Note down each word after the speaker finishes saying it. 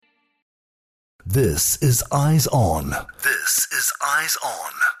This is Eyes On. This is Eyes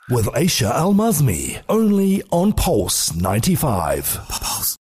On. With Aisha Al-Mazmi. Only on Pulse 95.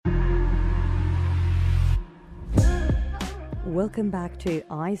 Pulse. Welcome back to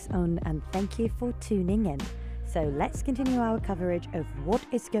Eyes On and thank you for tuning in. So let's continue our coverage of what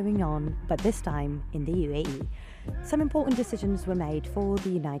is going on, but this time in the UAE. Some important decisions were made for the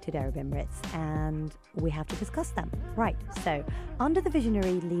United Arab Emirates and we have to discuss them. Right, so under the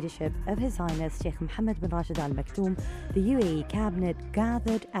visionary leadership of His Highness Sheikh Mohammed bin Rashid Al Maktoum, the UAE Cabinet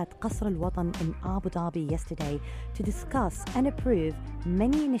gathered at Qasr Al Watan in Abu Dhabi yesterday to discuss and approve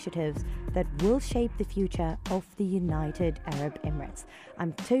many initiatives that will shape the future of the United Arab Emirates.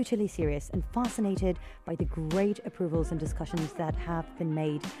 I'm totally serious and fascinated by the great approvals and discussions that have been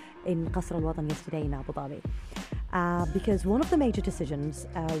made in Qasr Al Watan yesterday in Abu Dhabi. Because one of the major decisions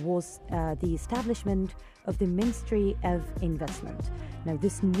was the establishment of the Ministry of Investment. Now,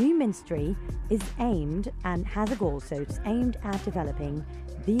 this new ministry is aimed and has a goal, so it's aimed at developing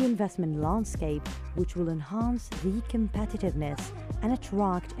the investment landscape which will enhance the competitiveness and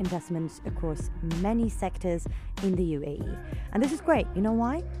attract investments across many sectors in the UAE. And this is great. You know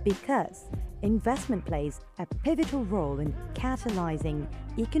why? Because investment plays a pivotal role in catalyzing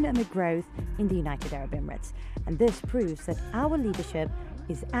economic growth in the United Arab Emirates. And this proves that our leadership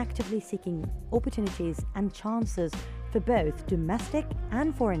is actively seeking opportunities and chances for both domestic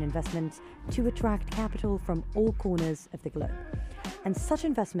and foreign investments to attract capital from all corners of the globe. And such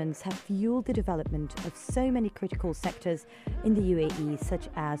investments have fueled the development of so many critical sectors in the UAE, such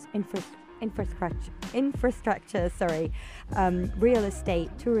as infrastructure, real estate,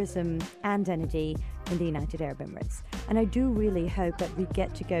 tourism and energy in the United Arab Emirates. And I do really hope that we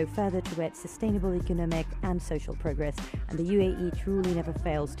get to go further towards sustainable economic and social progress, and the UAE truly never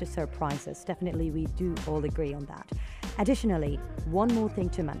fails to surprise us. Definitely we do all agree on that. Additionally, one more thing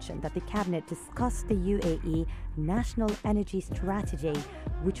to mention, that the Cabinet discussed the UAE National Energy Strategy,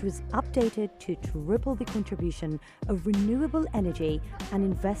 which was updated to triple the contribution of renewable energy and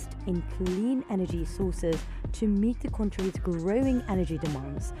invest in clean energy sources to meet the country's growing energy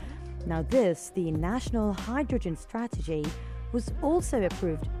demands. Now this, the National Hydrogen Strategy, was also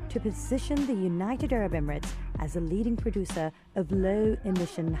approved to position the United Arab Emirates as a leading producer of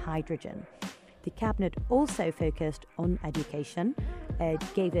low-emission hydrogen. The Cabinet also focused on education,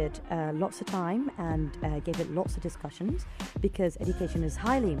 gave it lots of time and gave it lots of discussions, because education is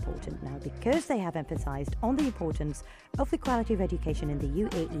highly important now, because they have emphasized on the importance of the quality of education in the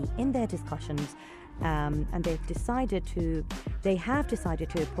UAE in their discussions, and they have decided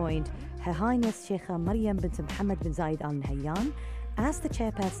to appoint Her Highness Sheikh Maryam bint Mohammed bin Zayed Al Nahyan as the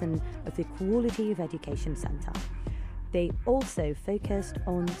chairperson of the Quality of Education Centre. They also focused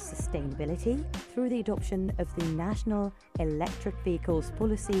on sustainability through the adoption of the National Electric Vehicles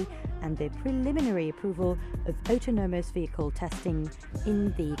Policy and the preliminary approval of autonomous vehicle testing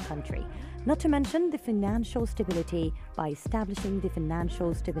in the country. Not to mention the financial stability by establishing the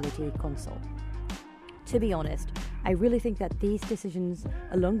Financial Stability Council. To be honest, I really think that these decisions,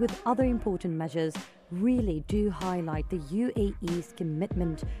 along with other important measures, really do highlight the UAE's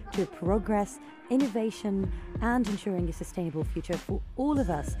commitment to progress, innovation, and ensuring a sustainable future for all of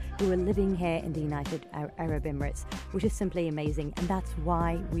us who are living here in the United Arab Emirates, which is simply amazing, and that's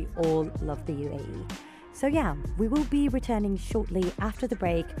why we all love the UAE. So yeah, we will be returning shortly after the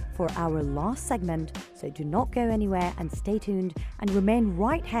break for our last segment, so do not go anywhere and stay tuned and remain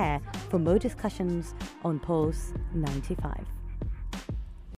right here for more discussions on Pulse 95.